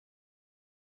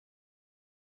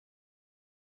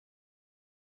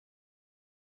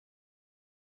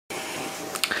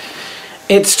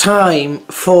it's time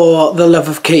for the love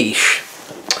of quiche.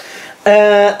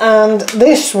 And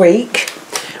this week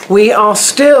we are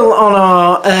still on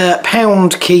our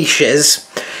pound quiches,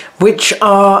 which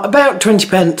are about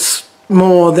 20p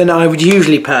more than I would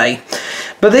usually pay.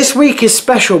 But this week is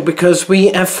special because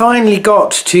we have finally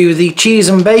got to the cheese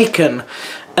and bacon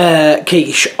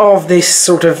quiche of this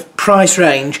sort of price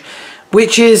range,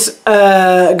 which is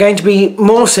going to be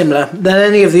more similar than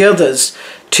any of the others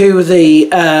to the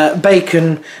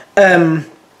bacon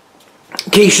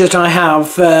quiche that I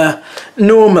have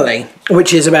normally,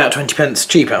 which is about 20p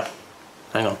cheaper.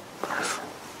 Hang on.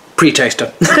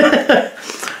 Pre-taster.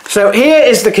 So here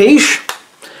is the quiche.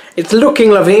 It's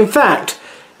looking lovely. In fact,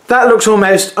 that looks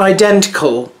almost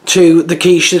identical to the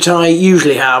quiche that I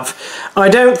usually have. I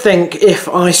don't think if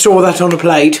I saw that on a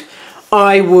plate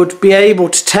I would be able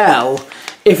to tell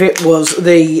if it was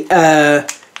the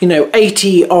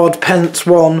 80 odd pence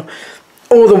one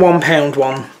or the £1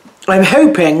 one. I'm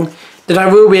hoping that I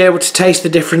will be able to taste the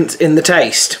difference in the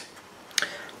taste.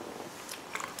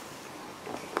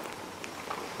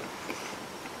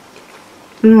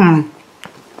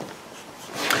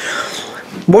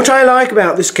 What I like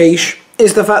about this quiche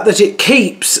is the fact that it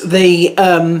keeps the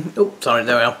oh sorry,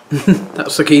 there we are.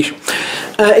 That's the quiche.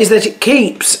 Is that it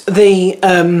keeps the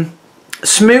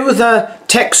smoother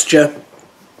texture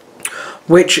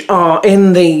which are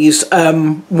in these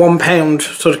 £1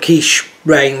 sort of quiche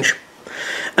range,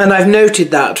 and I've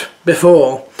noted that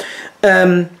before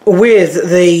with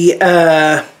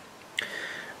the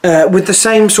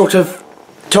same sort of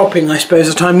topping, I suppose,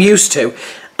 that I'm used to.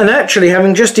 And actually,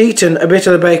 having just eaten a bit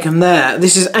of the bacon there,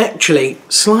 this is actually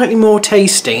slightly more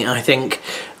tasty, I think,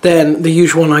 than the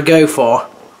usual one I go for.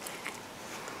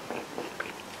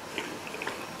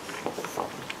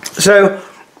 So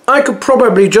I could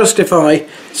probably justify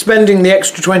spending the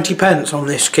extra 20p on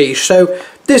this quiche. So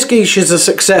this quiche is a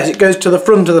success. It goes to the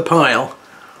front of the pile.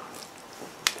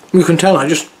 You can tell I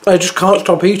just can't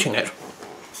stop eating it.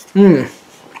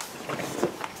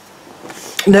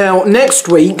 Now next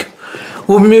week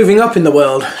we'll be moving up in the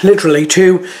world, literally,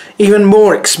 to even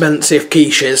more expensive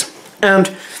quiches,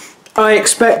 and I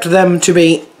expect them to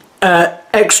be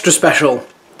extra special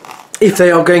if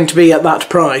they are going to be at that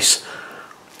price.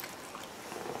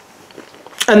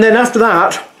 And then after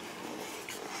that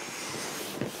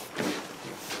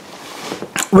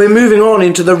we're moving on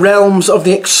into the realms of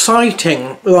the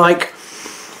exciting, like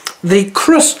the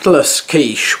crustless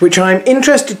quiche, which I'm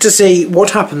interested to see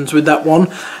what happens with that one.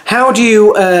 How do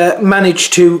you manage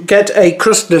to get a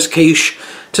crustless quiche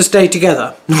to stay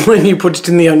together when you put it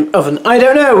in the oven? I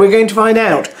don't know, we're going to find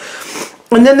out.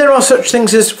 And then there are such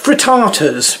things as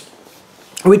frittatas,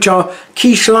 which are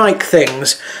quiche-like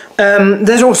things.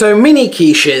 There's also mini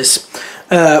quiches,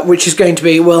 which is going to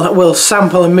be, we'll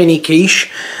sample a mini quiche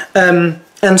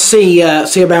and see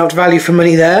about value for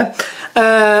money there.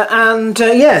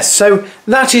 Yes, so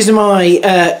that is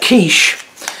my quiche,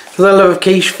 for the love of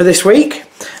quiche, for this week.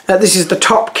 This is the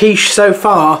top quiche so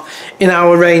far in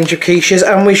our range of quiches,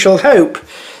 and we shall hope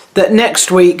that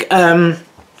next week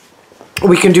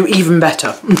we can do even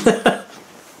better.